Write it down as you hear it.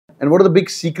and what are the big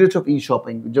secrets of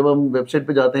e-shopping? जब हम website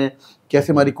पे जाते हैं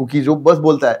कैसे हमारी कुकीज जो बस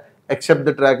बोलता है accept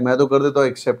the track, मैं तो कर देता हूँ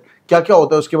accept, क्या क्या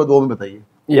होता है उसके बाद वो हमें बताइए.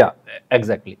 Yeah,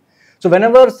 exactly. So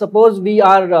whenever suppose we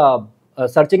are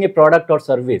searching a product or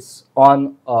service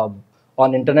on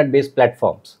internet-based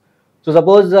platforms. So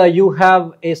suppose you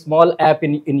have a small app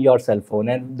in your cell phone,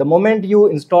 and the moment you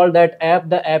install that app,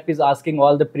 the app is asking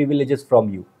all the privileges from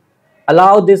you.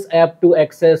 Allow this app to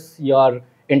access your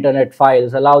internet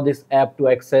files, allow this app to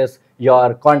access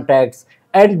your contacts,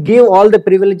 and give all the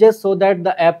privileges so that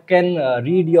the app can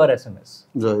read your SMS.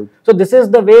 Right. So this is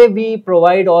the way we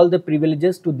provide all the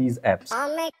privileges to these apps.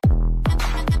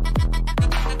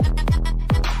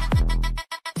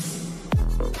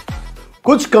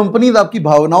 कुछ companies आपकी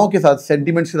भावनाओं के साथ,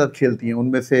 sentiments के साथ खेलती हैं.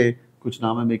 उनमें से कुछ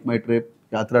नाम है मेक माई ट्रिप,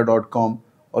 yatra.com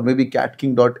और may be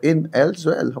catking.in else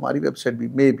well, हमारी वेबसाइट भी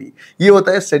मे बी. ये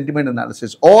होता है सेंटिमेंट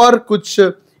एनालिसिस. और कुछ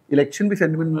इलेक्शन भी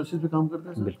सेंटिमेंट एनालिसिस पे काम करता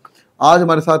है. बिल्कुल. आज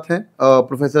हमारे साथ हैं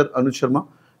professor Anuj Sharma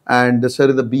and sir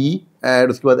is a BE and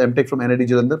उसके बाद M.Tech फ्रॉम NIT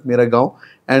जलंधर, मेरा गांव,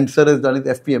 and sir is done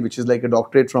with FPM which is like a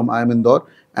doctorate from IIM Indore,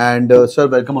 and sir,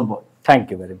 welcome on board.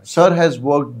 Thank you very much. Sir has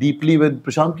worked deeply with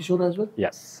Prashant Kishore as well.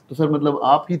 Yes. तो sir मतलब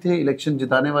आप ही थे election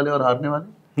जिताने वाले और हारने वाले?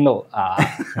 No.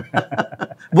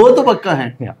 वो तो पक्का है.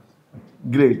 Yeah.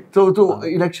 Great. So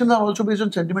elections are also based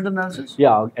on sentiment analysis?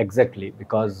 Yeah, exactly.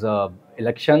 Because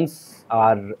elections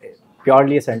are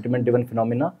purely a sentiment-driven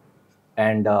phenomena,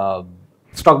 and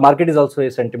stock market is also a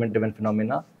sentiment-driven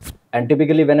phenomena. And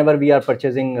typically, whenever we are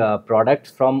purchasing products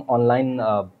from online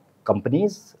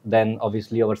companies, then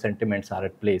obviously our sentiments are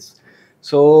at place.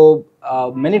 So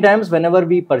many times whenever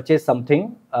we purchase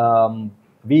something,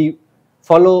 we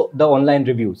follow the online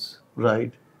reviews.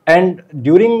 Right. And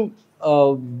during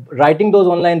writing those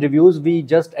online reviews, we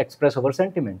just express our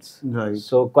sentiments. Right.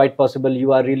 So quite possible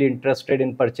you are really interested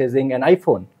in purchasing an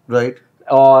iPhone. Right.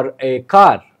 Or a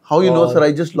car. How you know, sir?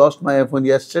 I just lost my iPhone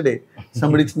yesterday.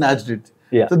 Somebody snatched it.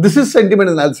 Yeah. So this is sentiment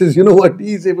analysis. You know what?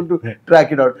 He is able to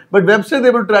track it out. But website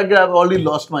able to track it. I've already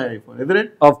lost my iPhone, isn't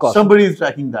it? Of course. Somebody is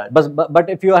tracking that. But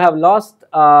if you have lost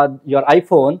your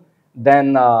iPhone,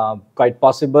 then quite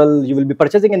possible you will be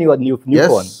purchasing a new Yes,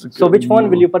 phone. So which phone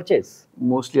will you purchase?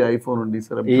 Mostly iPhone only,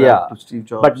 sir. Yeah. To Steve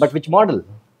Jobs. But which model?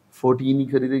 14 ही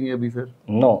खरीदेंगे अभी sir.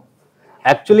 No.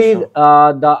 Actually,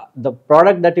 the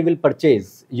product that you will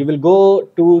purchase, you will go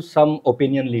to some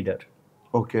opinion leader.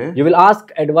 Okay. You will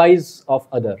ask advice of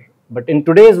other. But in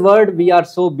today's world, we are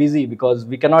so busy because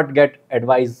we cannot get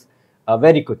advice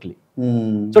very quickly.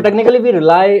 So technically, we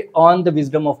rely on the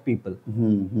wisdom of people.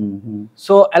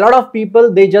 So a lot of people,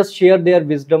 they just share their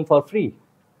wisdom for free.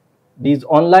 These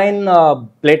online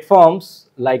platforms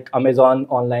like Amazon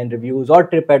online reviews or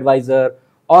TripAdvisor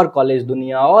or College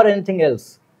Dunia or anything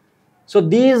else. So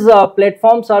these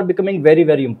platforms are becoming very,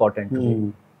 very important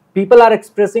today. People are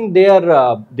expressing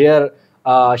their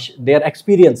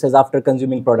experiences after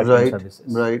consuming products and services.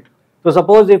 Right. So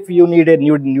suppose if you need a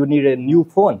new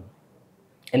phone,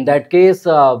 in that case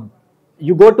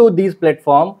you go to these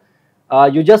platform,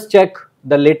 you just check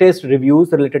the latest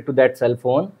reviews related to that cell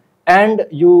phone, and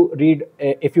you read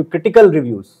a few critical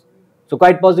reviews. So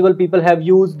quite possible people have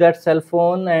used that cell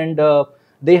phone and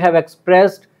they have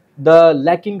expressed the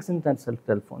lackings in that cell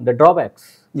phone, the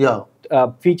drawbacks,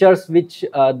 features which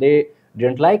they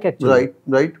didn't like actually.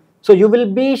 Right. So you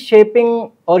will be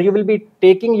shaping or you will be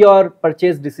taking your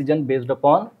purchase decision based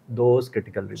upon those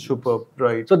critical reviews. Superb.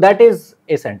 Right. So that is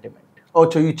a sentiment. Oh,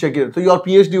 so you check it. So your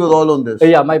PhD was all on this?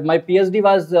 Yeah, my PhD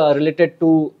was related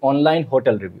to online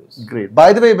hotel reviews. Great.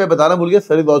 By the way, मैं बताना भूल गया,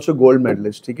 sir is also gold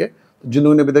medalist, ठीक है?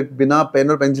 जिन्होंने अभी तक बिना पेन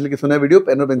और पेंसिल के सुना वीडियो,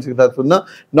 पेन और पेंसिल के साथ सुनना.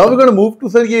 Now we're going to move to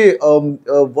sir ये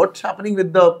what's happening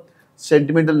with the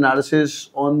sentimental analysis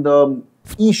on the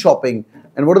e-shopping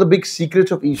and what are the big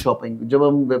secrets of e-shopping? जब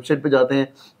हम वेबसाइट पे जाते हैं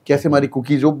कैसे हमारी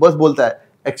कुकीज जो बस बोलता है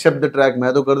accept the track,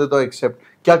 मैं तो कर देता हूँ accept,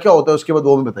 क्या क्या होता है उसके बाद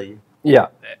वो हमें बताइए. Yeah,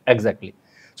 exactly.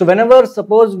 So whenever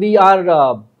suppose we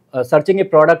are searching a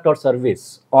product or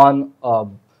service on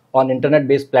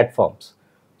internet-based platforms.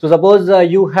 So suppose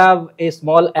you have a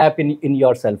small app in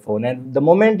your cell phone, and the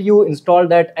moment you install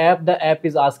that app, the app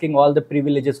is asking all the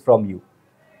privileges from you.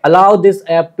 Allow this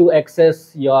app to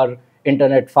access your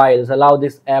internet files, allow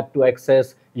this app to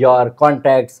access your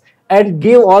contacts, and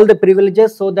give all the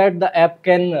privileges so that the app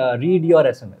can read your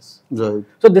SMS. Right.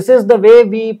 So this is the way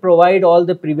we provide all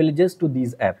the privileges to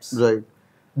these apps. Right.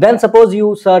 Then suppose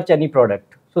you search any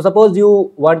product. So suppose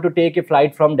you want to take a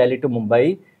flight from Delhi to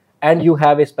Mumbai and you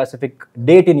have a specific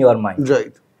date in your mind.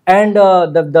 Right. And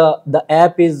the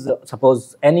app is,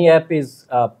 suppose any app is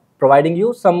providing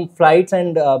you some flights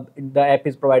and the app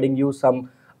is providing you some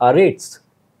rates.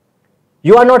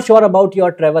 You are not sure about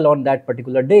your travel on that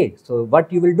particular day. So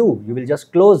what you will do? You will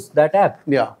just close that app.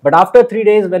 Yeah. But after 3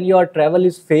 days, when your travel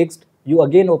is fixed, you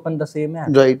again open the same app.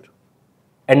 Right.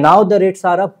 And now the rates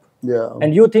are up. Yeah.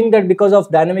 And you think that because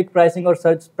of dynamic pricing or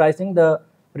search pricing, the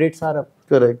rates are up.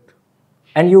 Correct.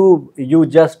 And you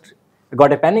just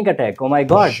got a panic attack. Oh my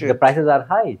God, Shit. the prices are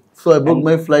high. So I booked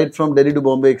my flight from Delhi to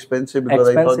Bombay expensive because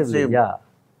I thought same. Yeah.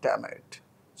 Damn it.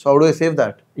 So how do I save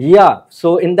that? Yeah.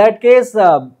 So in that case,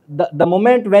 the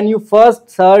moment when you first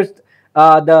searched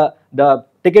the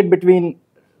ticket between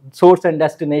source and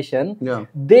destination, Yeah.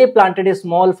 they planted a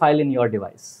small file in your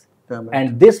device. Damn it.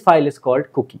 And this file is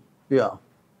called cookie. Yeah.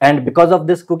 And because of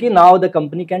this cookie, now the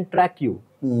company can track you.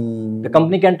 Hmm. The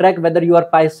company can track whether you are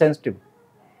price sensitive.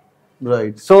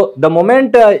 Right. So the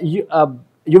moment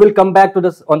you will come back to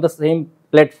this on the same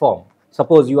platform,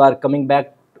 suppose you are coming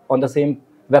back on the same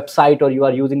website or you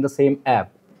are using the same app,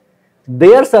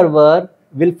 their server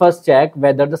will first check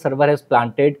whether the server has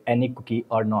planted any cookie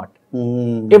or not.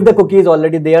 If the cookie is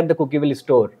already there, the cookie will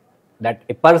store that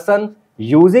a person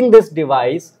using this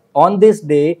device on this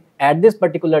day at this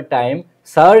particular time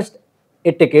searched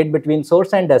a ticket between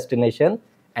source and destination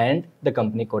and the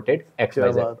company quoted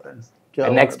XYZ.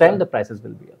 And next time the prices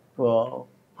will be up. Wow.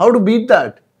 How to beat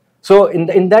that? So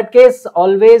in that case,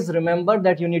 always remember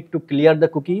that you need to clear the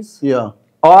cookies. Yeah.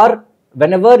 Or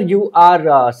whenever you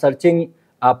are searching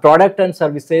product and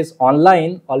services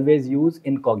online, always use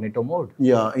incognito mode.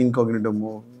 Yeah, incognito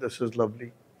mode. This is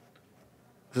lovely.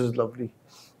 This is lovely.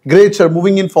 Great, sir.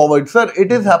 Moving in forward, sir.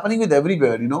 It is happening with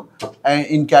everywhere, you know. And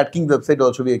in Cat King's website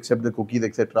also we accept the cookies,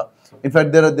 etc. In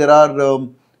fact, there are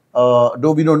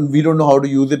though we don't know how to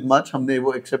use it much. हमने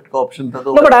वो accept का option था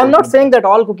तो. No, but I'm not saying that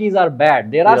all cookies are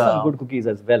bad. There are Yeah. some good cookies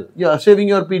as well. Yeah, saving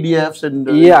your PDFs and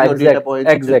your data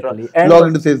points, exactly. etc. Log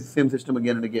into the same system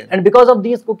again and again. And because of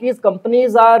these cookies,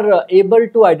 companies are able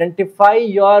to identify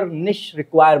your niche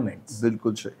requirements.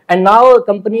 बिल्कुल सही. And now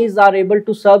companies are able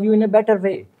to serve you in a better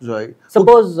way. Right.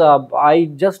 Suppose I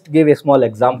just gave a small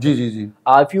example. Ji ji ji.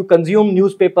 If you consume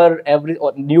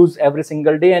news every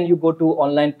single day and you go to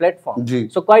online platform,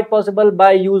 ji. so quite possible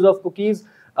by use of cookies,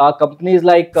 companies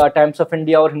like Times of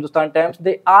India or Hindustan Times,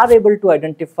 they are able to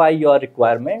identify your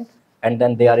requirement and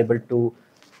then they are able to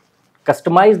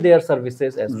customize their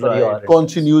services as per your Right. कौन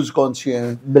सी news कौन सी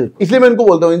है? बिल्कुल. इसलिए मैं इनको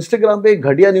बोलता हूँ Instagram पे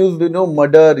घटिया न्यूज, यू नो,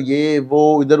 मर्डर, ये वो,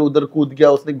 इधर उधर कूद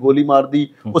गया, उसने गोली मार दी,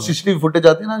 वो सीसीटीवी फुटेज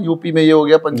आती है ना, यूपी में ये हो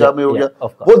गया, पंजाब में हो गया,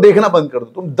 वो देखना बंद कर दो.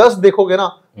 तुम 10 देखोगे ना,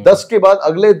 10 के बाद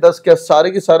अगले 10 क्या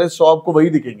सारे के सारे 100 आपको वही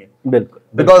दिखेंगे. बिल्कुल.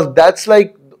 Because that's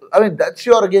like, I mean, that's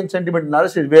your again sentiment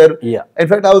analysis where, in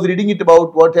fact, I was reading it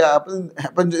about what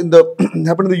happened in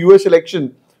the US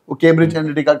election. Cambridge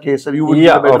Analytica case, and you would be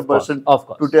a better person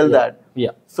to tell that. Yeah.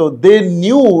 So they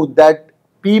knew that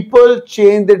people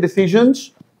change their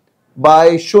decisions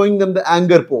by showing them the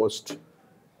anger post.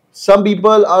 Some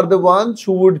people are the ones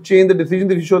who would change the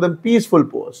decision if you show them peaceful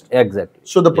post. Exactly.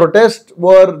 So the protests it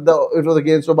was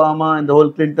against Obama and the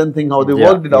whole Clinton thing, how they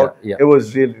worked it out. It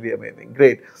was really, really amazing.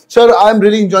 Great. Sir, I'm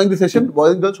really enjoying the session.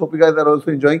 Boys and girls, hope you guys are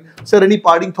also enjoying. Sir, any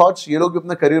parting thoughts? ये लोग भी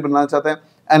अपना career बनाना चाहते हैं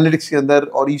analytics के अंदर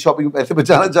और ई-शॉपिंग में पैसे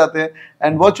बचाना चाहते हैं.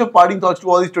 And what's your parting thoughts to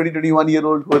all these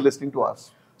 20-21-year-olds who are listening to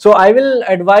us? So I will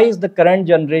advise the current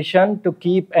generation to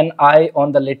keep an eye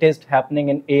on the latest happening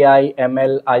in AI,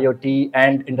 ML, IoT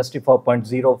and Industry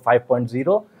 4.0,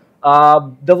 5.0.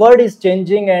 The world is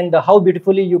changing and how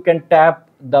beautifully you can tap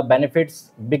the benefits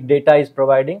big data is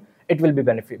providing. It will be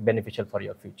beneficial for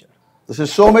your future. This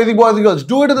is so amazing, boys and girls.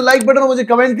 Do it to the like button और मुझे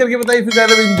comment करके बताइए if you guys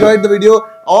have enjoyed the video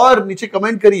और नीचे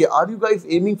comment करिए. Are you guys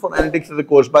aiming for analytics as a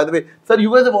course? By the way, sir,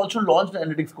 you guys have also launched an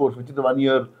analytics course, which is the 1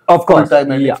 year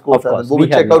full-time analytics course. वो भी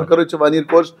check out करो. It's a 1 year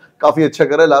course. काफी अच्छा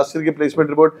कर रहा है. Last year के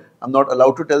placement report, I'm not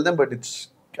allowed to tell them, but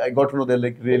I got to know they're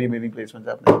like really amazing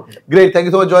placements happening. Great. Thank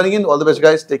you so much for joining in. All the best,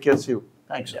 guys. Take care. See you.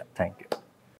 Thanks. Yeah, thank you.